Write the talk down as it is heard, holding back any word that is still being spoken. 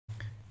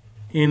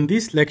In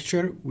this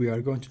lecture, we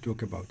are going to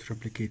talk about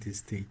replicated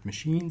state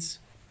machines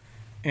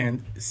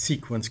and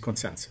sequence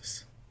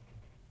consensus.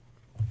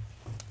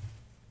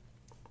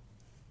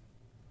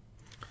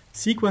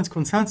 Sequence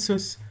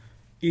consensus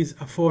is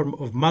a form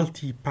of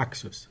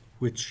multi-paxos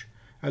which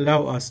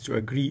allow us to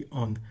agree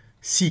on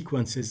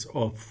sequences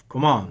of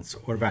commands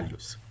or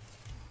values.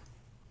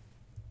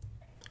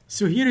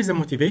 So here is a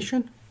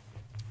motivation.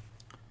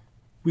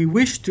 We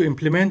wish to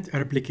implement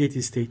a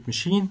replicated state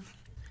machine,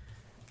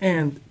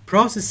 and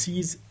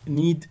processes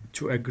need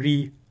to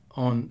agree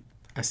on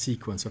a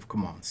sequence of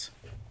commands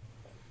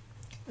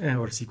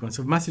or a sequence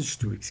of messages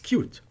to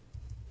execute.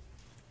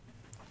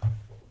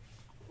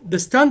 The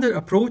standard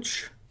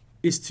approach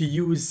is to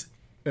use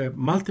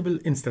multiple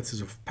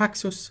instances of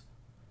Paxos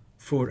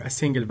for a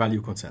single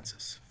value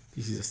consensus.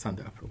 This is a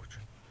standard approach.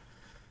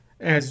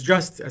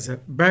 Just as a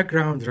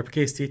background,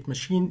 replicated state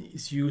machine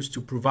is used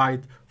to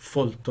provide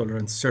fault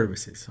tolerance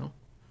services.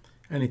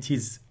 And it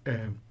is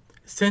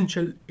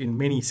essential in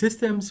many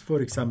systems.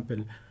 For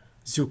example,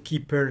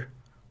 Zookeeper,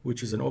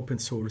 which is an open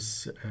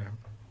source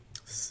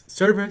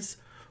service,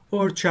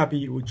 or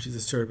Chabi, which is a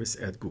service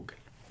at Google.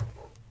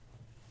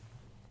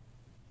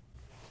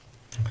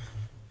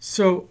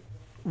 So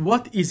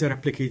what is a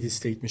replicated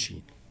state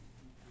machine?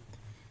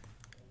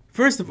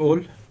 First of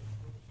all,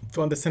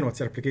 to understand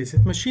what's a replicated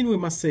state machine, we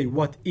must say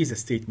what is a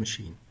state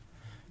machine.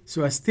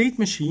 So a state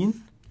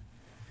machine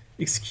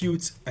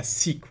executes a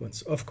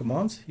sequence of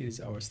commands. Here is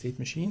our state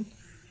machine.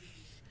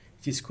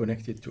 It is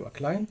connected to a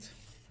client.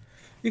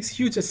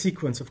 Executes a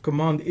sequence of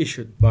commands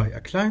issued by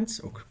a client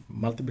or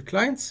multiple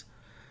clients,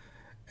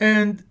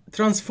 and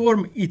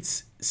transform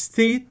its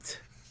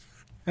state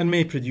and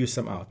may produce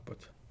some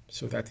output.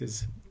 So that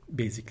is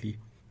basically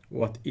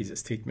what is a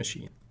state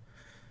machine.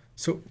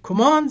 So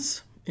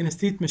commands in a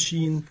state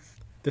machine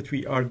that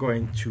we are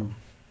going to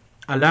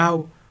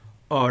allow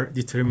are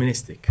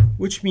deterministic,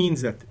 which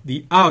means that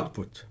the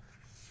output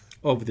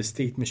of the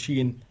state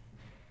machine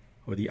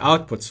or the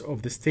outputs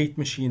of the state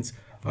machines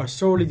are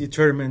solely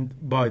determined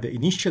by the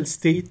initial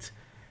state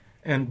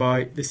and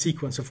by the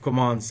sequence of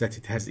commands that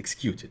it has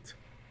executed.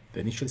 The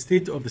initial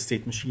state of the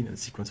state machine and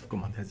the sequence of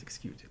command has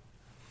executed.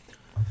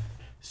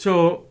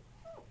 So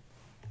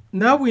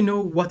now we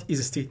know what is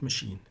a state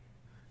machine.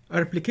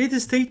 A replicated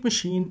state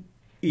machine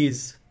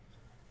is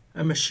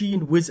a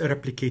machine with a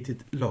replicated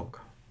log.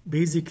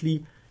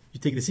 Basically, you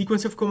take the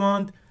sequence of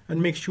command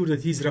and make sure that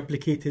it is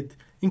replicated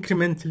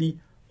incrementally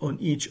on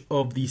each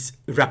of these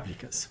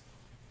replicas.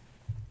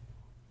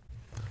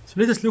 So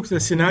let us look at the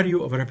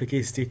scenario of a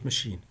replicated state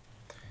machine.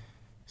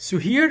 So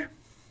here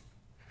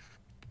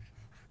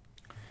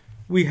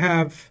we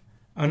have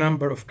a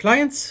number of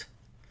clients,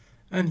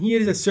 and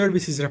here the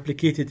service is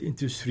replicated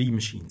into 3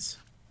 machines.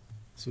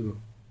 So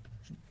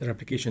the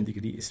replication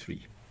degree is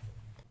 3.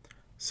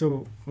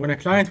 So when a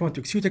client wants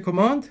to execute a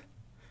command,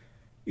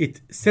 it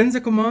sends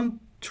a command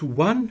to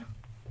one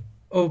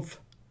of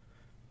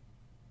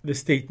the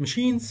state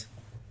machines,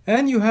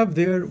 and you have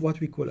there what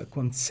we call a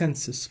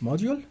consensus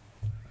module.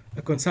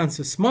 A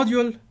consensus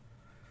module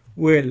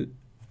will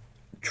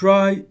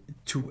try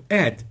to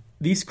add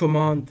this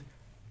command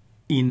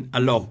in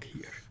a log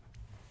here.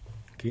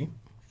 Okay?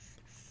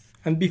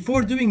 And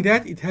before doing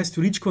that, it has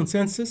to reach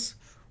consensus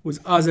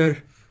with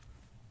other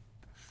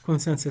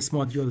consensus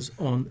modules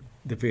on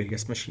the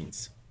various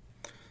machines.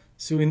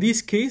 So in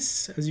this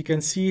case, as you can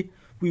see,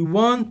 we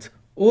want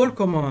all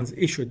commands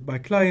issued by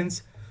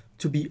clients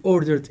to be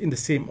ordered in the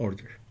same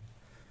order.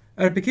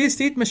 A replicated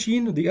state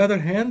machine, on the other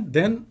hand,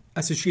 then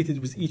associated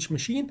with each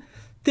machine,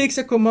 takes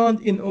a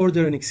command in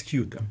order and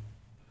execute them.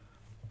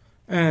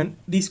 And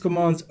these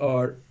commands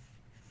are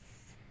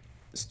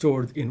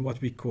stored in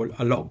what we call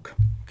a log.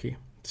 Okay,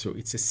 so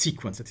it's a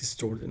sequence that is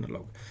stored in a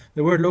log.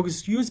 The word log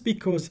is used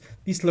because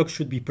this log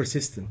should be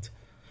persistent,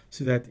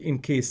 so that in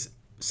case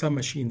some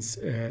machines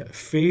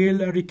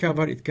fail and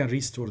recover, it can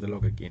restore the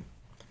log again.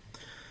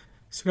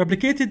 So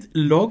replicated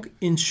log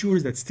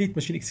ensures that state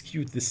machine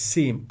execute the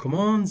same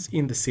commands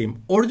in the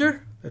same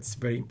order. That's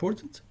very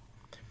important.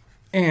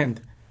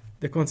 And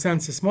the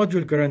consensus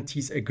module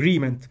guarantees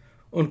agreement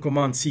on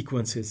command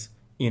sequences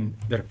in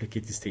the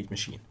replicated state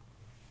machine.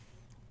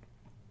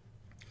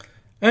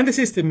 And the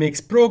system makes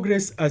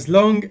progress as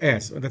long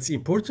as, that's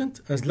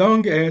important, as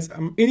long as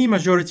any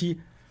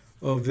majority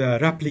of the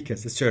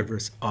replicas, the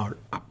servers, are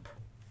up.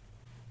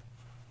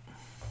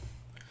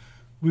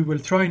 We will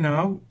try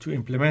now to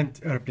implement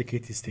a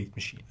replicated state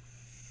machine.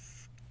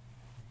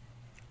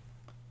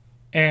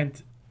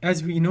 And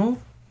as we know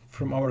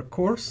from our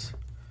course,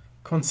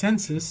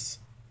 consensus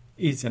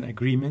is an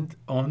agreement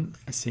on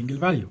a single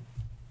value.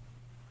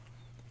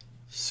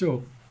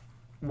 So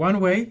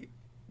one way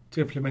to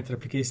implement a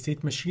replicated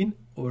state machine,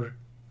 or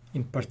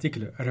in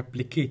particular a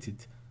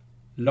replicated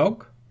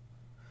log,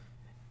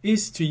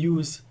 is to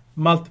use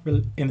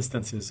multiple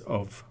instances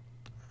of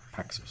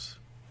Paxos.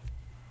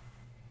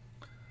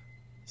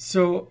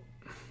 So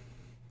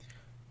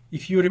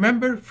if you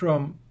remember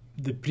from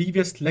the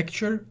previous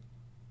lecture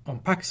on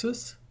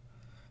Paxos,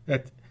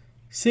 that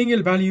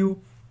single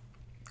value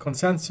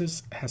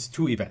consensus has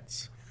 2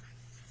 events.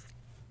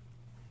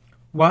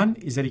 One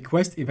is a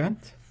request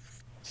event.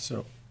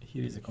 So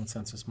here is a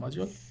consensus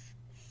module.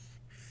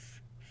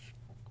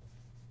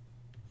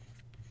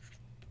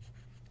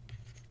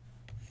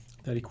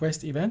 The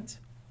request event,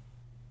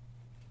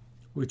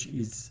 which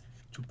is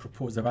to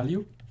propose a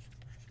value,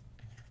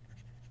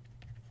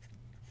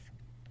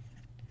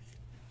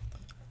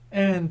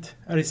 and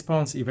a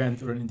response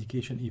event or an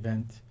indication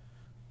event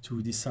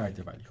to decide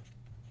the value.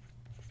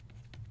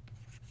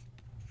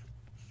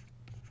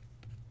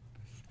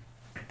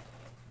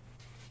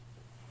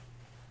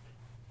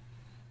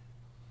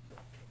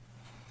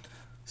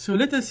 So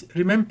let us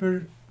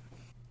remember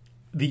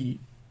the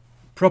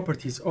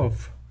properties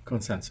of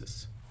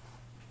consensus.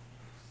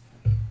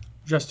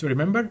 Just to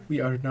remember, we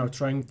are now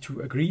trying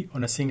to agree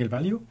on a single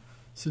value.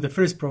 So the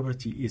first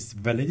property is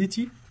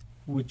validity,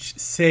 which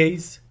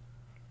says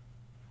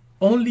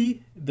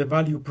only the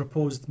value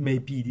proposed may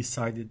be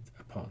decided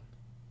upon.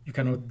 You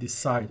cannot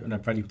decide on a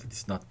value that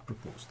is not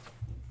proposed.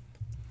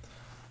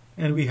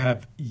 And we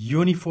have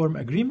uniform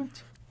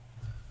agreement,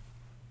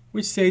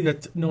 which say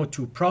that no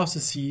two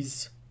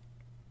processes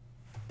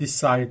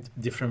decide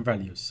different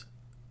values.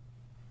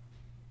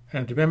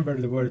 And remember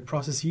the word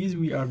processes,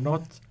 we are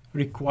not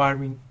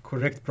requiring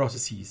correct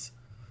processes.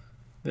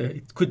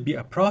 It could be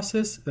a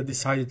process that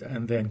decided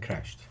and then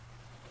crashed.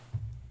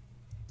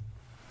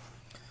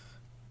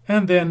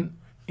 And then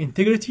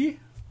integrity,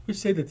 which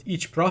say that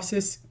each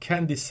process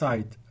can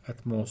decide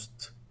at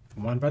most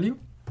one value.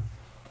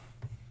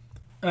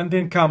 And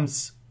then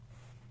comes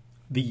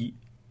the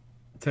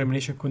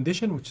termination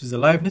condition, which is a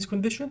liveness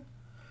condition,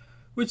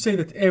 which say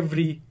that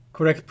every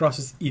correct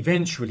process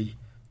eventually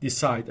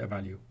decide a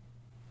value.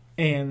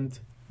 And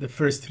the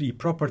first three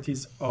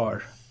properties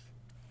are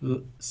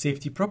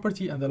safety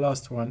property, and the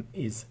last one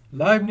is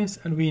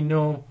liveness. And we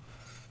know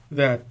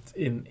that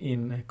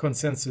in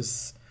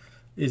consensus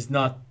is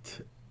not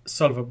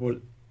solvable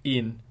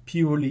in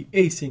purely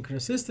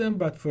asynchronous system,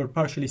 but for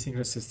partially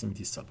synchronous system it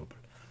is solvable.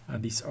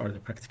 And these are the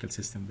practical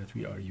systems that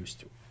we are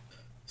used to.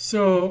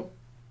 So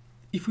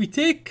if we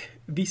take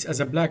this as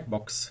a black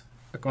box,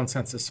 a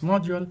consensus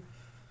module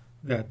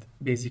that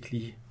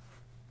basically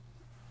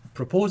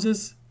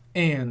proposes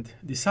and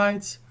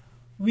decides,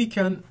 we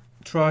can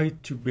try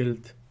to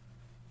build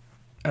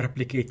a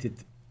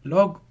replicated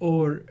log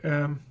or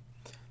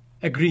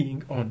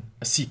agreeing on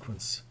a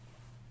sequence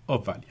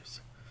of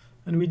values.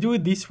 And we do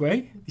it this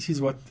way. This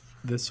is what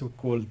the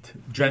so-called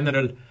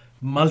general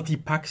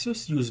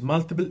multi-Paxos, use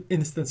multiple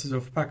instances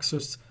of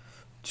Paxos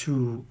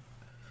to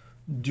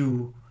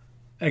do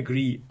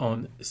agree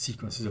on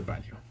sequences of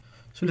value.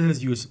 So let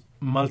us use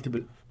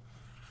multiple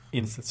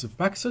instances of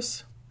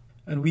Paxos,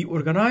 and we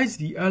organize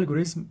the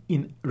algorithm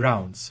in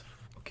rounds.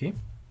 Okay,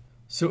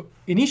 so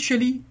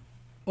initially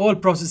all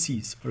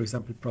processes, for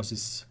example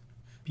process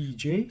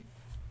Pj,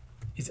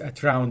 is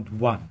at round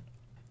 1,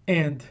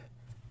 and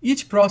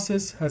each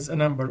process has a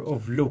number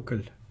of local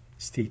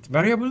state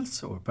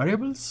variables or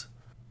variables.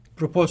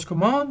 Propose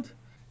command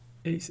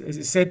is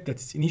a set that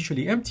is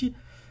initially empty,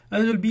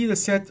 and it will be the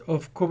set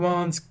of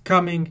commands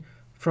coming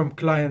from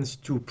clients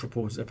to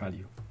propose a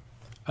value.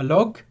 A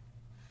log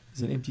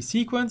is an empty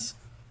sequence.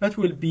 That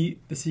will be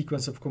the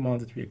sequence of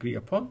commands that we agree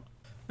upon.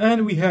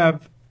 And we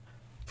have,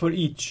 for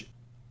each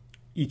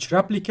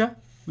replica,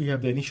 we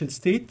have the initial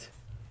state.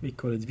 We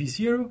call it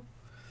V0.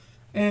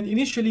 And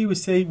initially we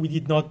say we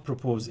did not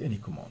propose any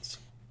commands.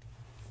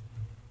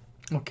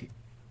 Okay.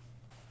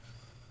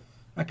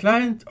 A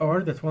client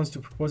R that wants to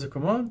propose a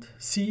command,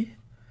 C,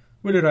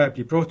 will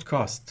reliably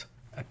broadcast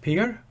a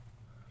pair,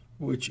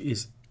 which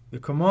is the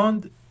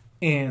command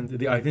and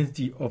the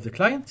identity of the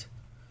client,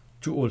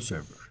 to all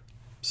servers.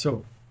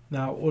 So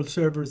now all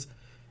servers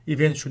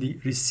eventually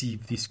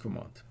receive this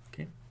command,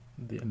 okay?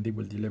 And they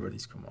will deliver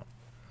this command.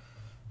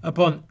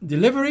 Upon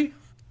delivery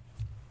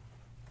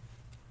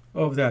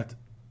of that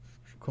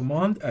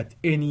command at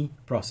any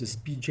process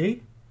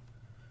Pj,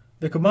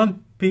 the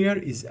command pair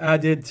is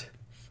added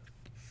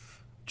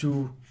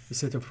to the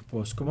set of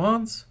proposed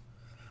commands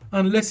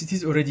unless it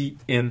is already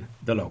in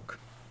the log.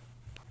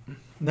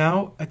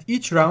 Now at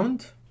each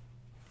round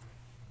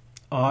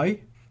I,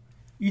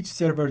 each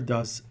server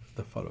does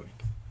the following,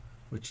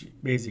 which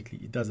basically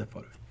it does the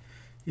following.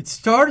 It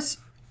starts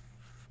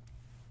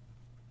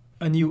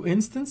a new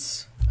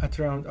instance at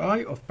round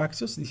I of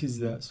Paxos. This is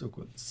the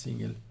so-called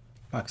single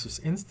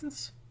Paxos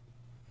instance.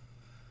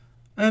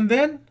 And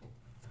then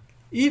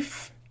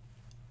if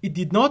it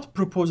did not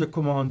propose a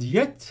command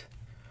yet,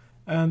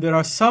 and there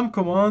are some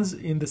commands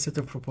in the set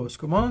of proposed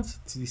commands,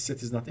 this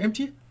set is not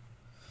empty,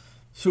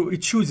 so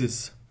it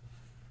chooses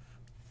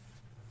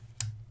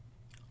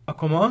a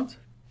command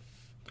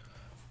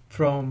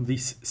from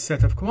this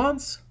set of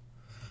commands,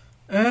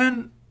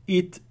 and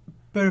it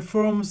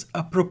performs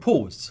a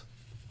propose.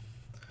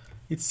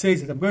 It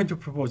says that I'm going to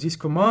propose this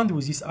command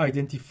with this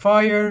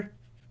identifier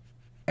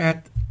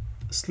at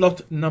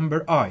slot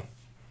number I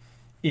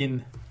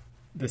in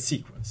the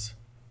sequence,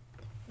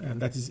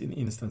 and that is in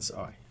instance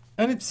I,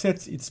 and it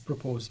sets its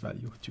proposed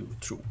value to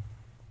true.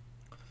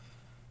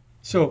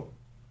 So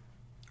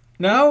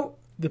now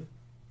the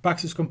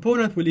Paxos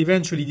component will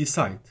eventually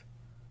decide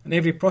and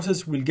every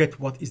process will get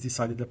what is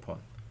decided upon.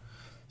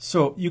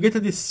 So you get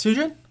a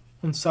decision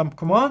on some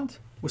command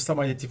with some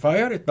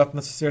identifier. It's not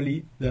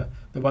necessarily the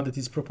one that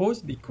is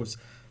proposed, because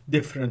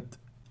different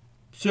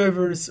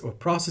servers or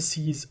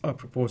processes are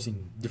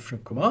proposing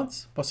different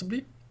commands,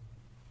 possibly.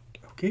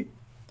 Okay,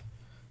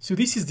 so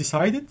this is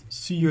decided,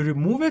 so you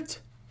remove it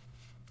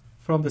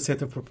from the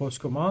set of proposed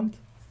command,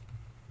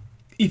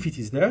 if it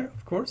is there,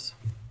 of course,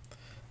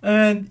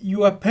 and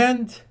you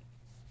append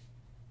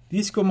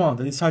this command,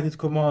 the decided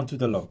command, to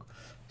the log.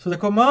 So the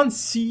command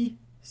C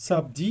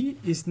sub D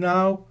is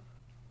now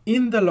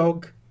in the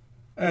log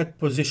at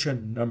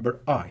position number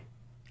I,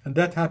 and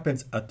that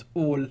happens at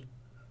all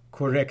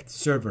correct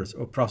servers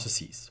or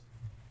processes.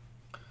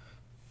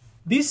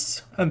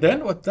 This, and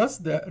then what does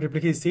the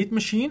replicated state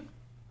machine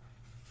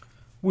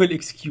will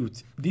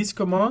execute this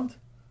command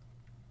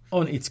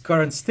on its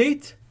current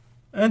state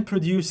and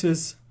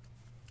produces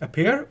a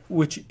pair,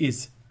 which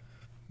is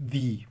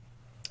the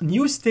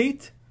new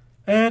state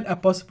and a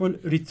possible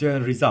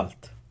return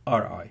result,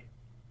 RI.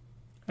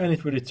 And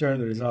it will return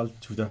the result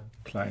to the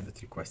client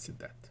that requested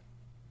that.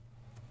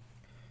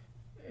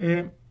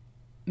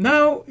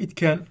 Now it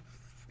can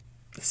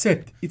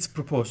set its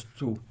proposed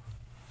to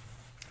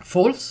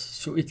false,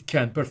 so it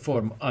can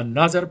perform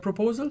another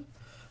proposal,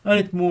 and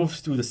it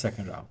moves to the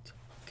second round.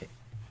 Okay,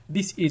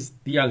 this is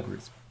the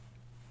algorithm.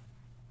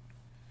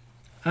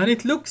 And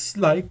it looks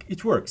like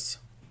it works,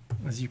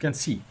 as you can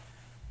see.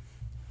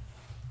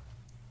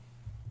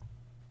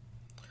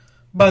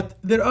 But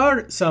there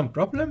are some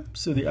problems.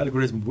 So the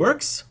algorithm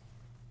works,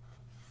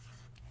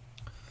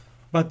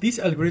 but this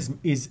algorithm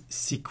is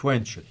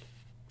sequential.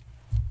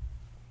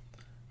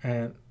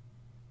 And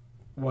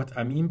what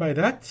I mean by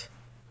that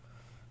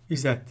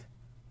is that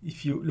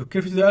if you look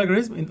carefully at the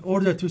algorithm, in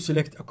order to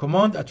select a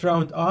command at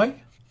round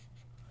I,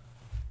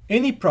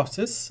 any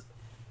process,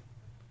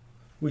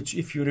 which,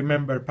 if you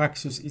remember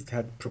Paxos, it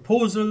had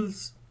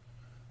proposals,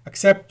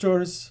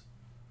 acceptors,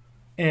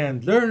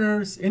 and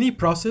learners, any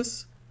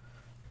process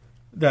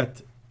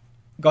that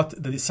got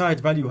the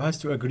desired value has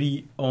to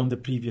agree on the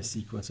previous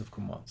sequence of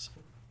commands.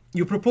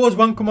 You propose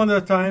one command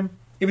at a time,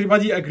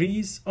 everybody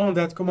agrees on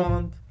that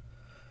command,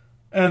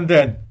 and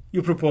then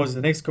you propose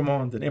the next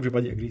command, and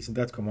everybody agrees on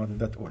that command in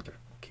that order.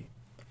 Okay,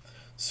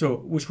 so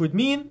which would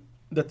mean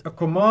that a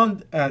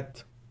command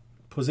at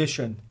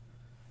position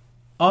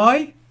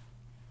I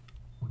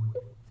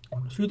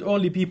should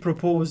only be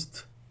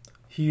proposed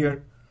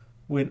here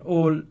when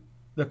all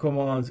the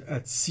commands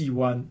at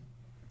C1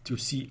 to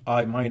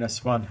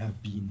Ci-1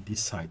 have been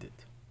decided.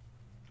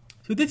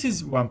 So this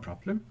is one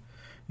problem.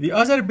 The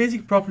other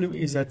basic problem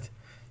is that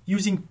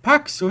using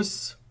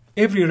Paxos,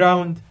 every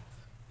round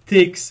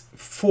takes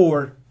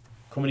 4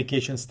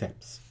 communication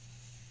steps.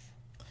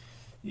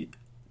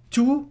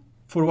 2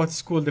 for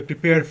what's called the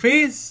prepare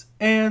phase,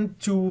 and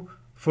 2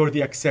 for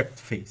the accept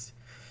phase.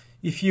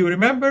 If you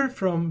remember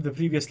from the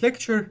previous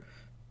lecture,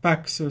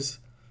 Paxos,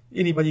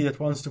 anybody that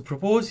wants to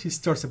propose, he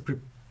starts a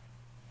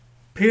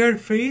prepare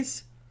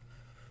phase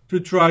to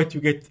try to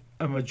get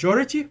a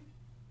majority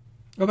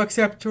of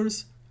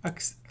acceptors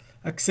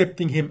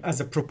accepting him as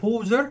a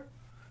proposer,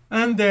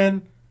 and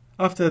then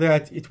after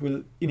that it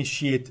will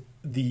initiate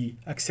the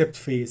accept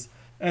phase,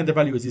 and the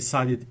value is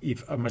decided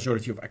if a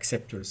majority of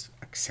acceptors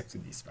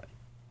accepted this value.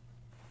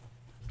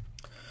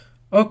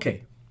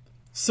 Okay,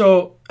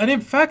 so, and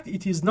in fact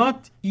it is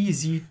not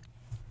easy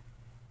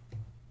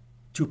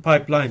to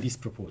pipeline this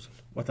proposal.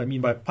 What I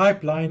mean by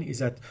pipeline is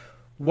that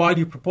while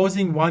you're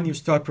proposing one, you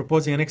start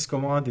proposing a next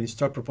command, and you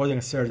start proposing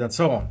a third, and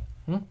so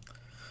on.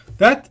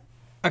 That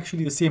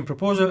actually the same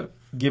proposal,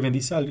 given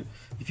this,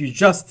 if you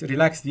just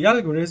relax the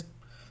algorithm,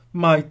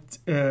 might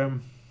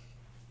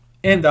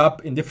end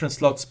up in different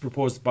slots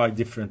proposed by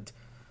different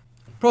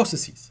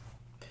processes.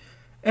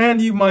 And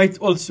you might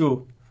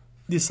also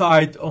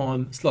decide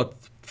on slot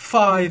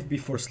 5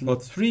 before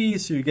slot 3,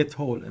 so you get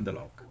hole in the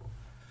log.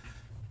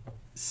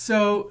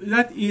 So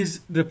that is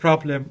the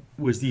problem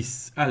with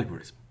this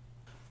algorithm.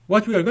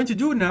 What we are going to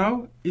do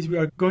now is we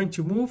are going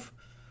to move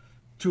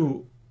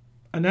to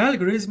an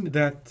algorithm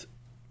that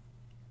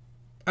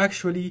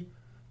actually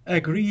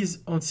agrees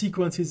on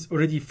sequences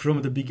already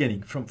from the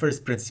beginning, from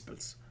first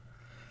principles.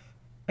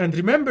 And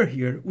remember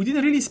here, we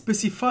didn't really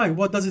specify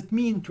what does it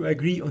mean to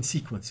agree on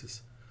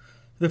sequences.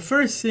 The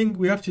first thing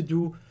we have to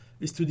do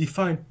is to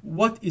define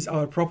what is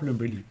our problem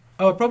really.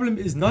 Our problem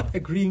is not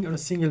agreeing on a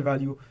single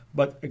value,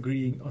 but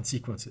agreeing on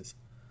sequences.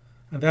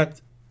 And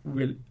that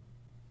will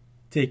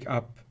take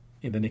up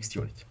in the next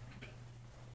unit.